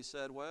off when he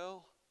said,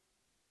 well,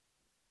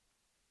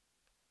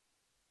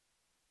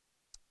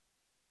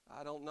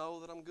 I don't know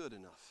that I'm good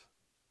enough.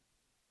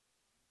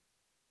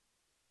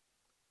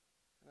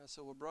 And I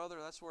said, well, brother,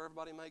 that's where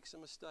everybody makes a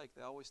mistake.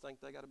 They always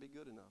think they got to be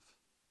good enough.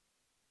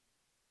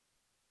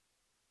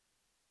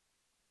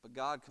 But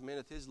God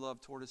commendeth His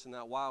love toward us in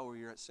that while we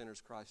were yet sinners,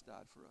 Christ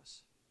died for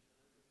us.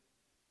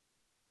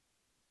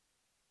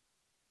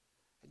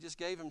 He just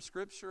gave him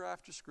scripture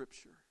after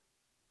scripture.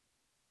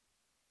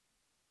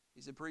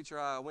 He said, preacher,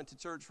 I went to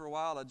church for a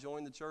while. I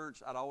joined the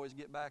church. I'd always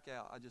get back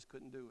out. I just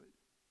couldn't do it.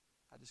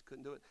 I just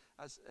couldn't do it.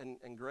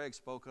 And Greg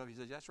spoke up. He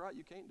said, that's right,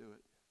 you can't do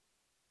it.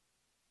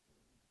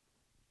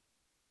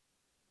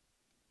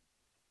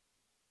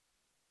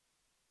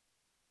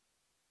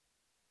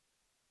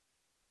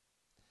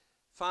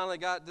 Finally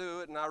got to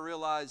it, and I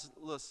realized,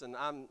 listen,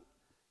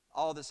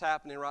 all this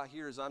happening right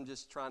here is I'm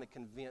just trying to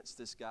convince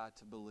this guy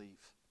to believe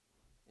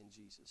in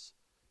Jesus.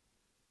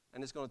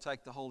 And it's going to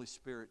take the Holy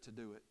Spirit to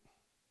do it.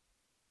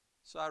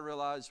 So I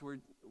realized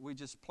we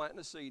just planting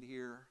a seed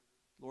here.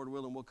 Lord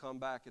willing, we'll come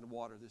back and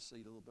water this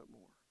seed a little bit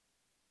more.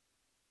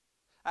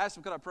 I asked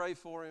him, could I pray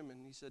for him? And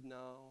he said,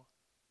 no.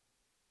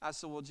 I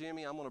said, well,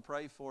 Jimmy, I'm going to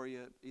pray for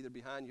you either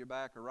behind your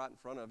back or right in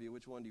front of you.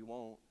 Which one do you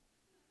want?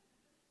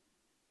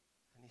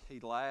 And he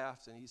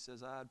laughed and he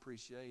says, I'd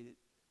appreciate it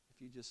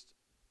if you just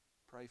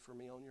pray for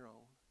me on your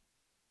own.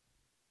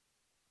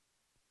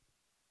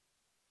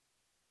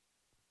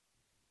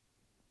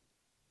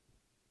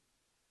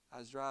 I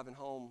was driving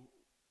home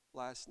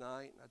last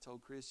night, and I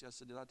told Christy, I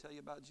said, did I tell you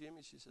about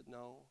Jimmy? She said,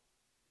 no.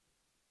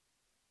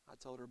 I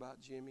told her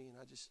about Jimmy, and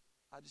I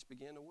just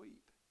began to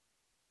weep.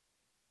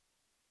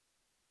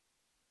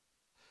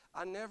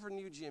 I never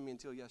knew Jimmy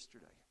until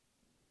yesterday.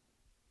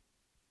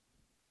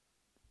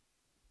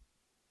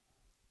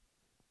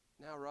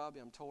 Now, Robbie,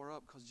 I'm tore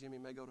up because Jimmy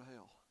may go to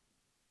hell.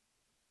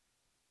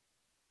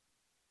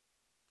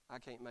 I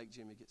can't make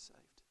Jimmy get saved.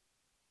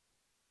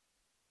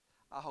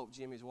 I hope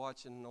Jimmy's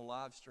watching on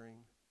live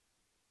stream.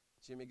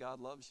 Jimmy, God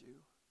loves you.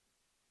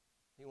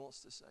 He wants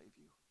to save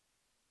you.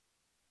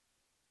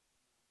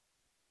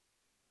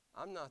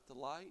 I'm not the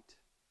light.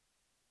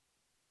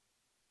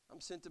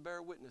 I'm sent to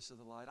bear witness of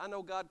the light. I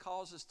know God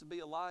calls us to be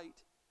a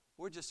light.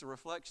 We're just a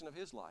reflection of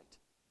His light.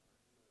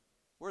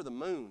 We're the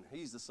moon.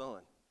 He's the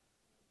sun.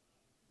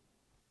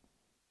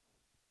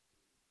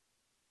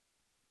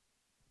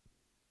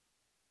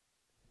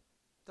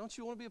 Don't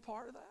you want to be a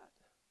part of that?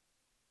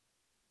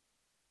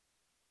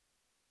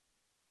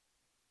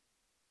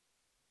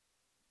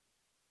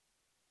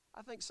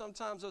 I think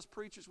sometimes us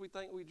preachers, we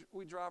think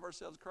we drive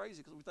ourselves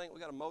crazy because we think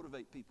we got to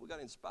motivate people, we got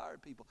to inspire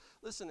people.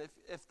 Listen,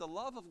 if the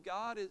love of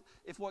God is,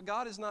 if what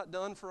God has not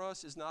done for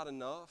us is not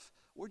enough,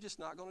 we're just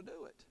not going to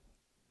do it.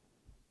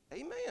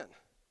 Amen.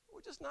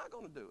 We're just not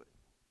going to do it.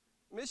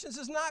 Missions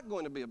is not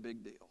going to be a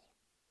big deal.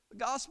 The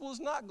gospel is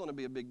not going to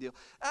be a big deal.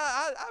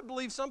 I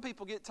believe some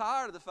people get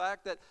tired of the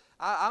fact that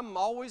I'm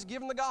always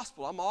giving the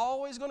gospel. I'm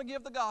always going to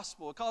give the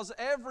gospel because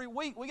every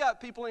week we got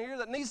people in here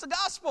that needs the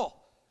gospel.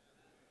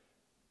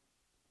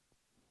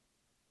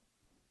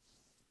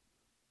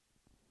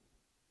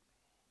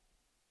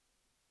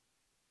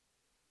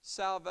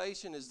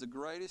 Salvation is the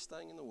greatest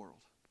thing in the world.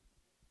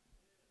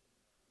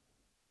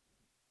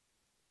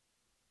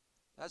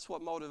 That's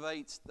what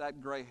motivates that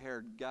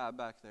gray-haired guy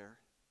back there.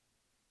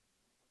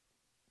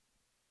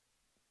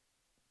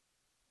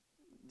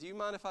 Do you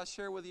mind if I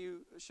share with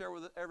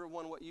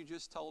everyone what you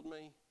just told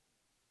me?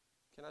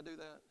 Can I do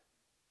that?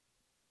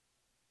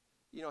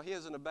 You know, he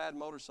was in a bad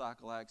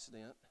motorcycle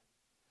accident.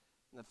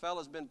 And the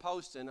fella's been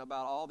posting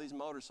about all these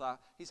motorcycles.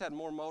 He's had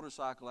more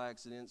motorcycle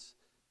accidents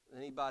than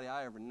anybody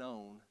I ever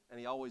known, and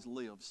he always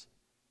lives.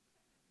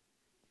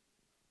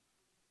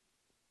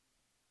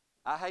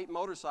 I hate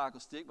motorcycle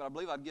stick, but I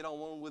believe I'd get on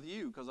one with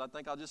you because I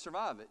think I'll just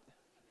survive it.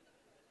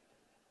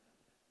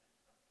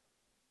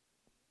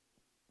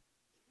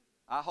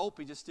 I hope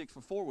he just sticks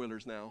for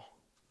four-wheelers now.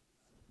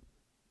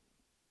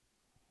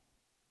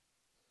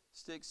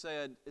 Stick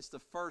said it's the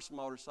first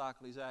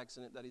motorcycle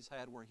accident that he's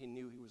had where he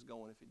knew he was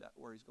going if he died,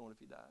 where he's going if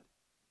he died.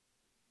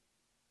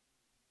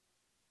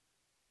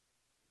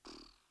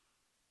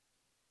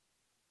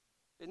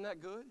 Isn't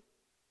that good?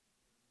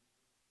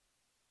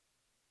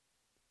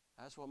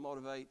 That's what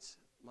motivates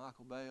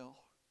Michael Bell,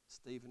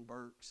 Stephen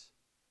Burks.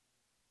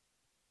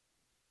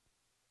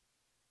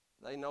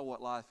 They know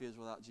what life is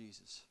without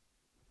Jesus.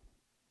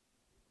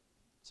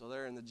 So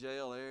they're in the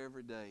jail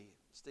every day.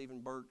 Stephen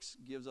Burks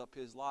gives up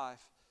his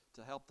life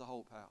to help the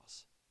Hope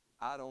House.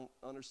 I don't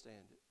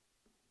understand it.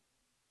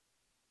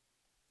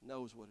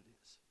 Knows what it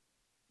is.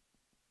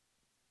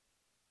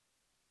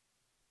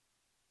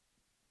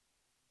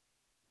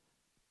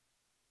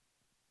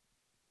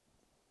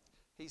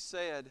 He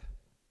said,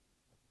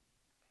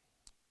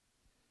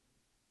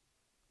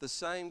 the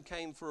same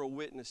came for a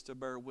witness to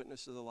bear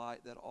witness of the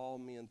light that all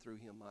men through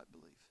him might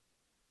believe.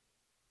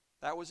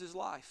 That was his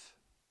life.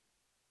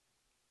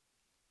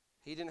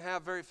 He didn't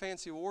have very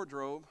fancy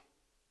wardrobe.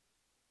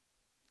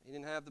 He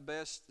didn't have the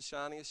best, the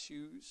shiniest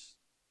shoes.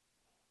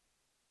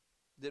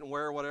 Didn't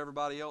wear what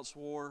everybody else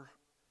wore.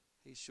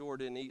 He sure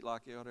didn't eat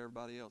like what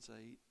everybody else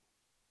ate.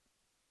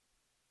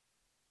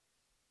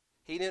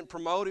 He didn't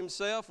promote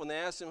himself. When they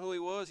asked him who he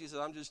was, he said,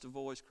 I'm just a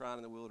voice crying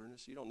in the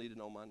wilderness. You don't need to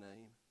know my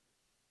name.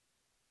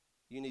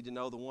 You need to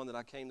know the one that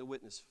I came to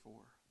witness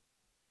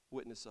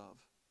of.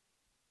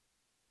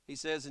 He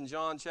says in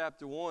John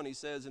chapter 1, he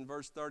says in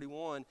verse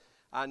 31,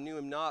 I knew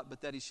him not, but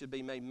that he should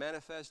be made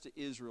manifest to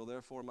Israel.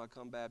 Therefore, I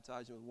come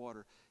baptizing with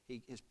water.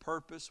 His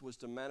purpose was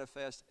to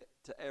manifest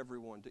to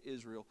everyone, to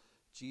Israel,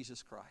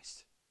 Jesus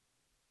Christ.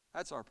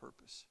 That's our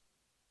purpose.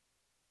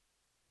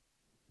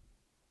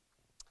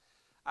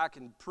 I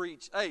can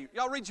preach. Hey,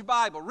 y'all read your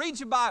Bible. Read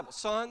your Bible,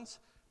 sons.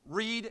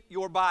 Read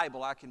your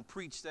Bible. I can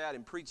preach that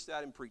and preach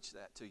that and preach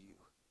that to you.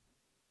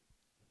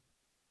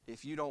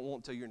 If you don't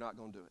want to, you're not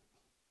going to do it.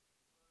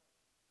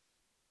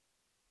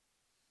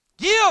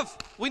 Give!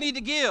 We need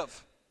to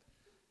give.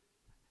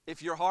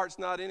 If your heart's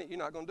not in it, you're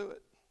not going to do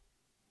it.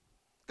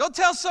 Go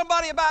tell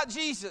somebody about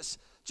Jesus.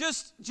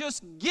 Just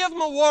give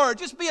them a word.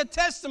 Just be a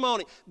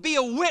testimony. Be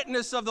a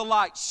witness of the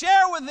light.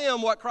 Share with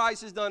them what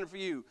Christ has done for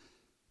you.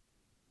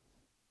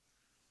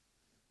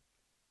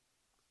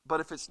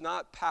 But if it's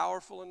not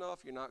powerful enough,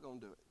 you're not going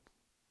to do it.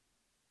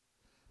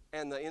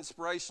 And the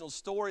inspirational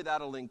story,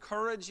 that'll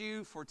encourage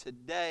you for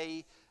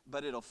today,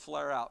 but it'll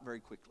flare out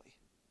very quickly.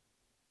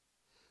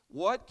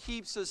 What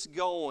keeps us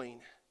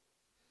going?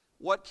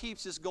 What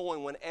keeps us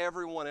going when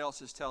everyone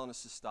else is telling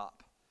us to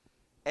stop?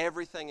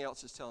 Everything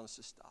else is telling us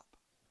to stop.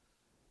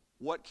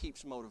 What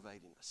keeps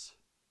motivating us?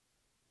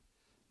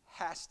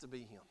 Has to be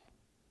Him.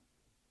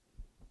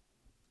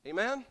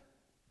 Amen?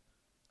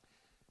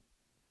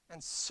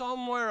 And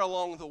somewhere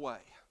along the way,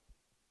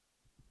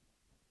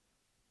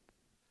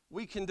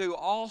 we can do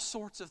all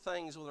sorts of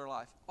things with our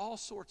life. All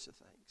sorts of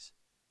things.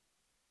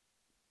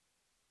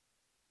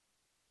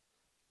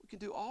 We can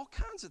do all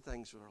kinds of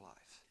things with our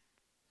life.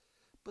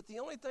 But the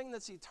only thing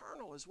that's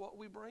eternal is what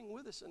we bring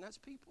with us, and that's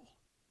people.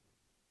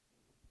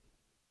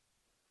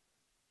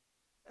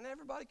 And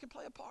everybody can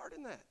play a part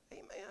in that.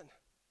 Amen.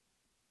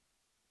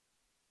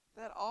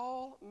 That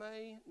all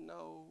may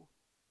know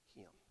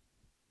Him.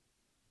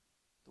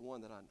 The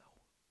one that I know.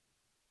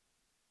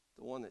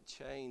 The one that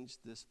changed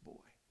this boy.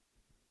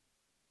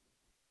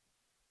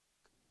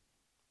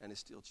 And is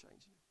still changing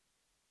him.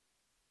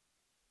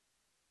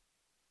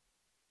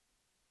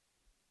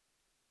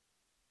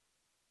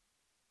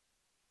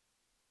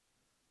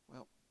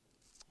 Well,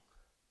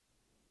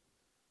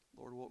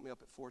 Lord woke me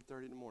up at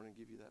 4:30 in the morning and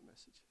give you that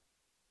message.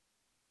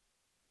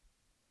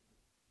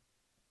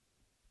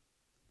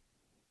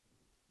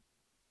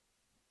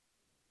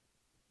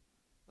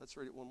 Let's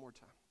read it one more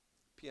time.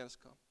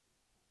 Pianist, come.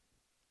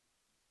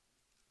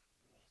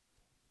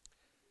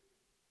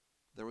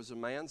 There was a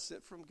man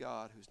sent from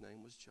God whose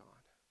name was John.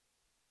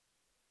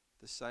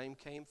 The same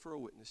came for a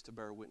witness to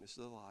bear witness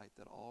of the light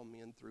that all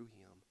men through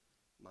him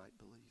might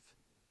believe.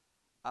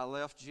 I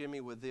left Jimmy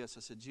with this.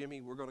 I said,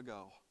 Jimmy, we're going to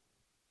go.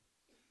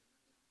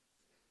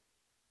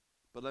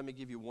 But let me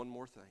give you one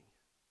more thing.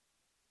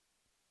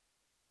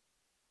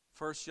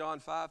 1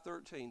 John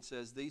 5:13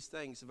 says, these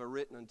things have I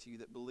written unto you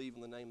that believe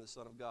in the name of the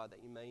Son of God,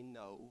 that you may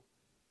know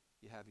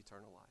you have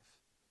eternal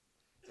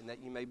life, and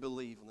that you may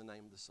believe in the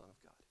name of the Son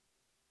of God.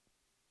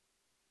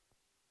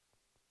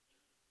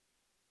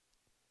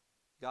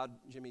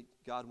 Jimmy,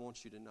 God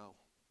wants you to know.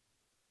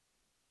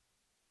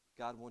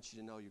 God wants you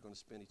to know you're going to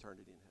spend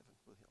eternity in heaven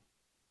with Him.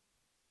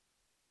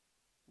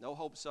 No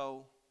hope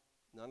so,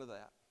 none of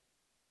that.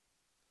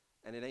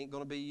 And it ain't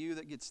going to be you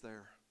that gets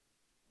there.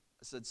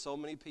 I said so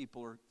many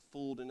people are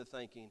fooled into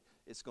thinking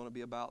it's going to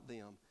be about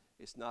them.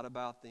 It's not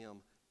about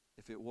them.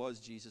 If it was,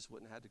 Jesus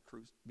wouldn't have had to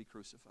be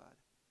crucified.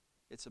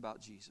 It's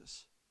about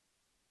Jesus.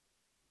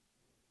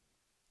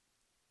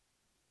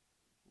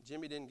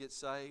 Jimmy didn't get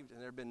saved, and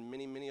there have been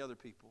many, many other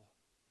people.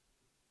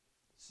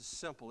 It's just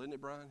simple, isn't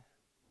it, Brian?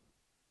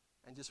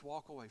 And just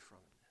walk away from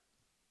it.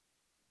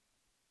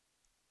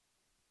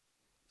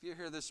 If you're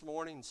here this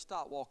morning,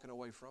 stop walking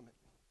away from it.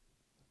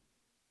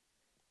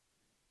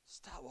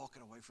 Stop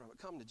walking away from it.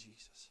 Come to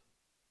Jesus.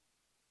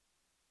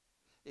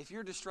 If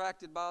you're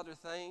distracted by other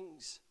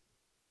things,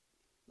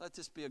 let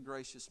this be a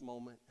gracious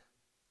moment.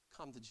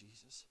 Come to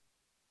Jesus.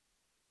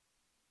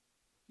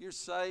 You're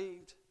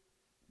saved,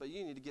 but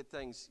you need to get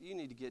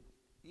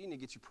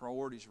your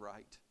priorities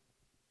right.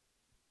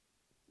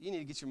 You need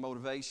to get your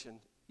motivation.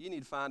 You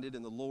need to find it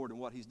in the Lord and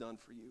what He's done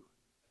for you.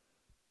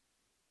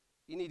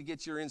 You need to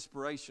get your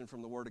inspiration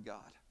from the Word of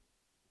God.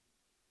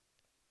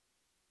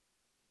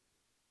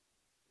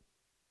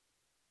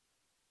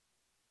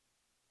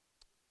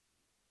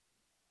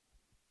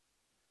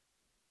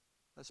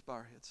 Let's bow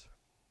our heads.